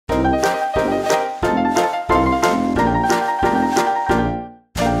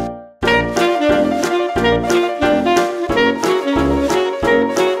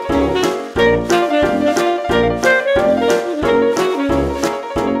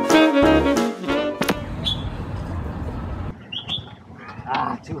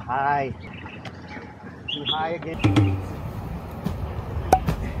high. Too high again.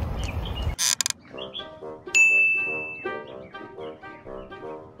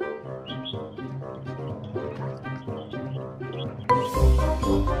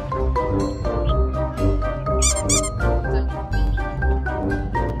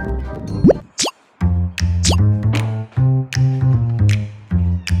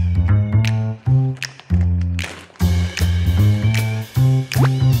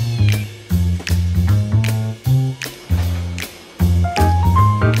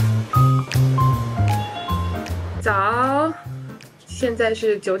早，现在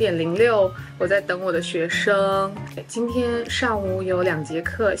是9点06，我在等我的学生。今天上午有2节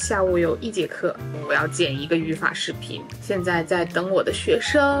课，下午有1节课，我要剪一个语法视频。现在在等我的学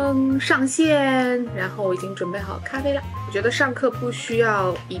生上线，然后我已经准备好咖啡了。我觉得上课不需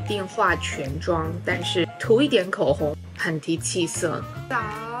要一定化全妆，但是涂一点口红很提气色。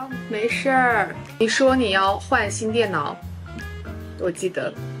早，没事儿。你说你要换新电脑，我记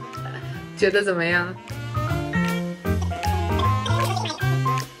得，觉得怎么样？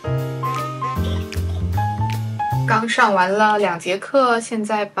刚上完了2节课，现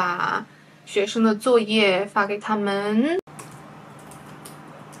在把学生的作业发给他们，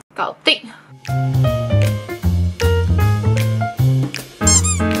搞定。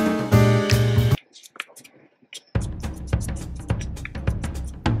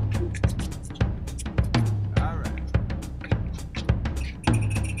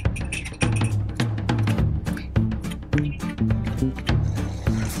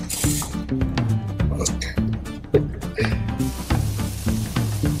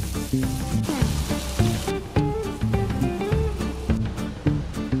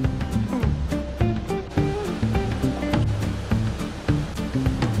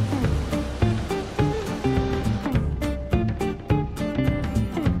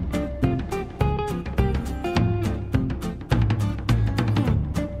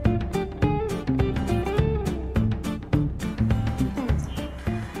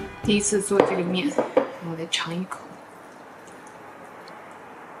第一次做这个面，我来尝一口。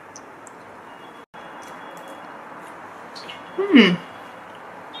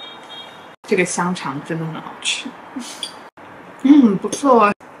这个香肠真的很好吃。不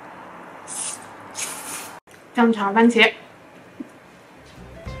错。香肠番茄。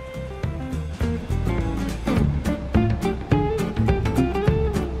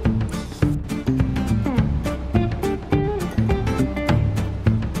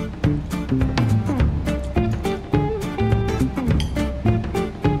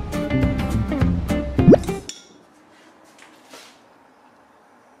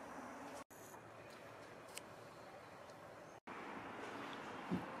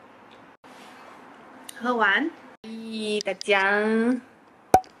喝完，大家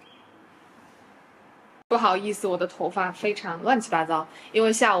不好意思，我的头发非常乱七八糟，因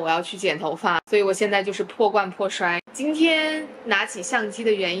为下午我要去剪头发，所以我现在就是破罐破摔。今天拿起相机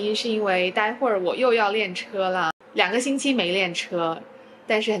的原因是因为待会儿我又要练车了，2个星期没练车，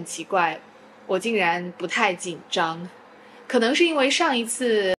但是很奇怪，我竟然不太紧张，可能是因为上一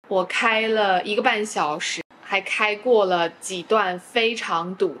次我开了1个半小时，还开过了几段非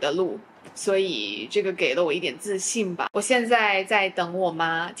常堵的路。所以这个给了我一点自信吧。我现在在等我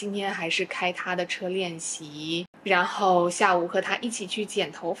妈，今天还是开她的车练习，然后下午和她一起去剪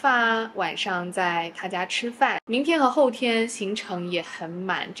头发，晚上在她家吃饭。明天和后天行程也很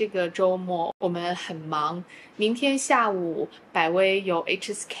满，这个周末我们很忙。明天下午百威有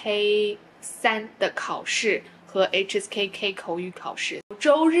HSK 3的考试和 HSKK 口语考试，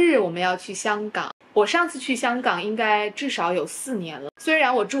周日我们要去香港。我上次去香港应该至少有4年了，虽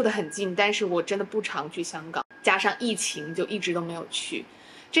然我住得很近，但是我真的不常去香港，加上疫情就一直都没有去。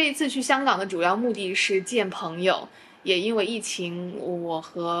这一次去香港的主要目的是见朋友，也因为疫情，我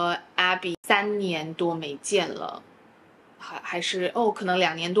和 Abby 3年多没见了，还是可能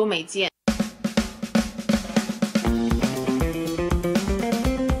2年多没见。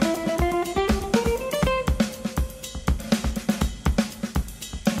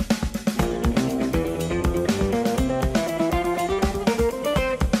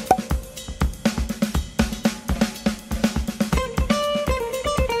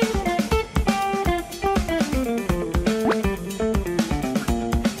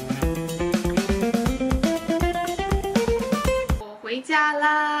家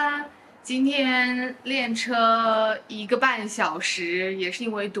啦！今天练车1个半小时，也是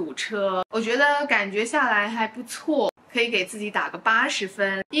因为堵车。我觉得感觉下来还不错，可以给自己打个80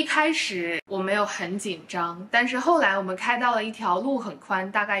分。一开始我没有很紧张，但是后来我们开到了一条路很宽，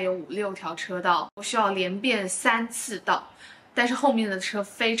大概有5、6条车道，我需要连变3次道。但是后面的车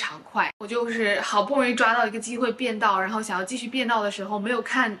非常快，我就是好不容易抓到一个机会变道，然后想要继续变道的时候，没有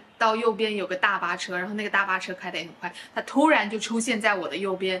看到右边有个大巴车，然后那个大巴车开得也很快，它突然就出现在我的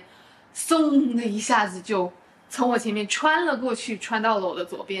右边，嗖的一下子就从我前面穿了过去，穿到了我的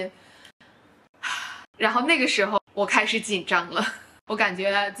左边。然后那个时候我开始紧张了，我感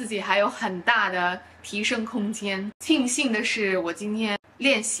觉自己还有很大的提升空间。庆幸的是，我今天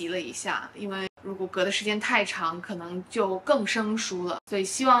练习了一下，因为如果隔的时间太长，可能就更生疏了。所以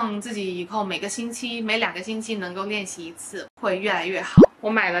希望自己以后每2个星期能够练习1次，会越来越好。我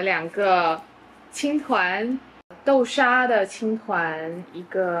买了2个青团，豆沙的青团，一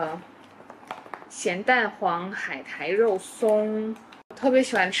个咸蛋黄海苔肉松。我特别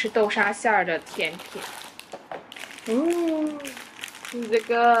喜欢吃豆沙馅儿的甜品。这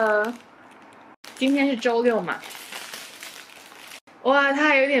个今天是周6嘛。哇，它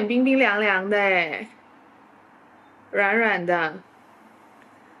还有点冰冰凉凉的哎，软软的。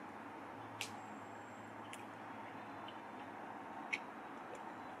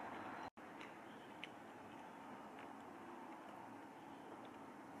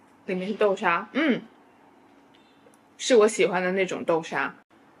里面是豆沙，是我喜欢的那种豆沙。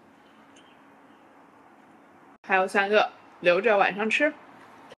还有3个留着晚上吃。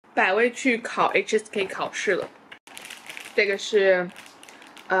百威去考 HSK 考试了。这个是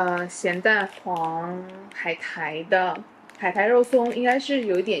咸蛋黄海苔的海苔肉松，应该是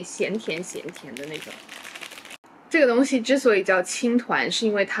有一点咸甜的那种。这个东西之所以叫青团，是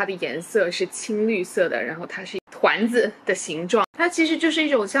因为它的颜色是青绿色的，然后它是团子的形状。它其实就是一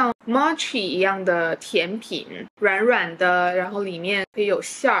种像 mochi 一样的甜品，软软的，然后里面可以有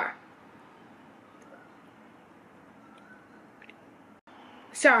馅儿。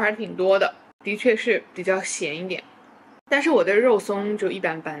馅儿还挺多的，的确是比较咸一点。但是我对肉松就一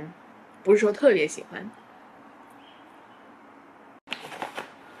般般，不是说特别喜欢。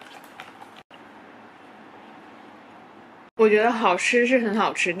我觉得好吃是很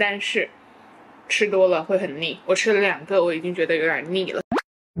好吃，但是吃多了会很腻。我吃了2个，我已经觉得有点腻了。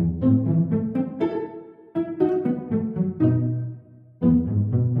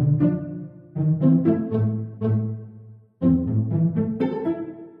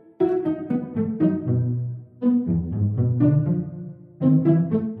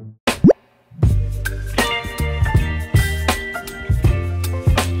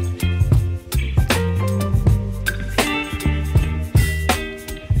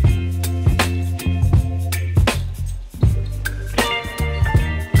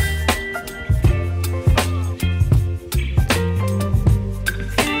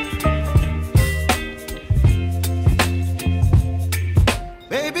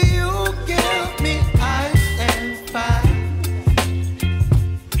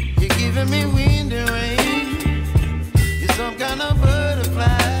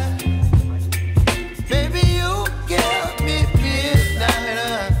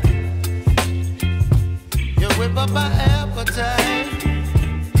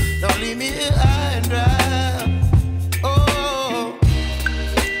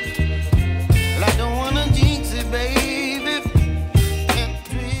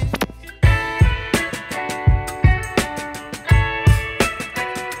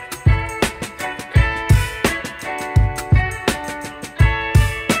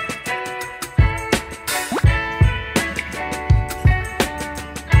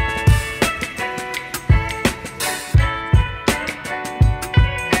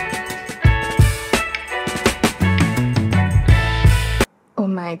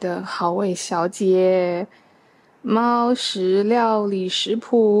买的好味小姐猫食料理食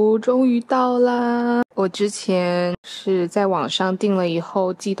谱终于到啦！我之前是在网上订了以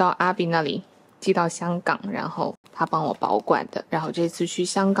后寄到阿比那里，寄到香港，然后他帮我保管的。然后这次去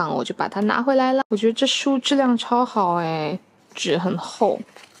香港我就把它拿回来了。我觉得这书质量超好哎，纸很厚。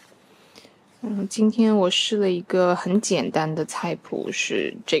今天我试了一个很简单的菜谱，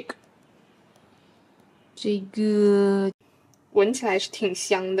是这个闻起来是挺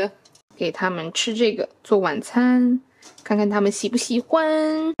香的，给他们吃这个做晚餐，看看他们喜不喜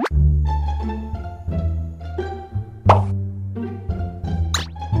欢。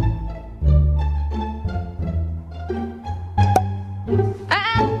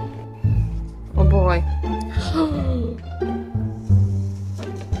Oh boy，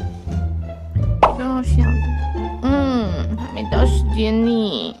 超香的，还没到时间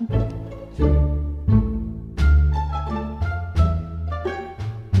呢。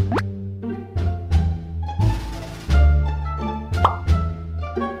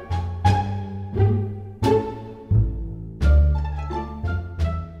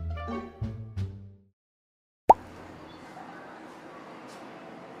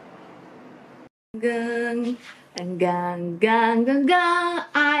Gang, gang, gang, gang, gang,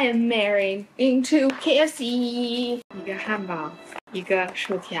 I am married into KFC。一个汉堡，一个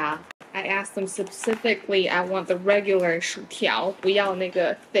薯条。I asked them specifically, I want the regular 薯条，不要那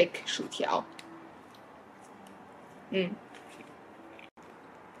个 thick 薯条。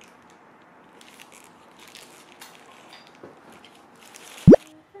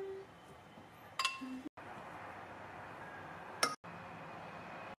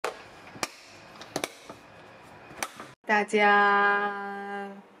大家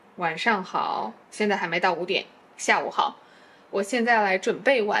晚上好，现在还没到5点，下午好。我现在来准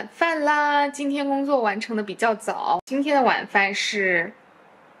备晚饭啦。今天工作完成的比较早，今天的晚饭是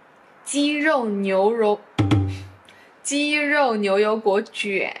鸡肉牛油果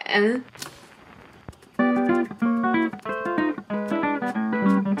卷。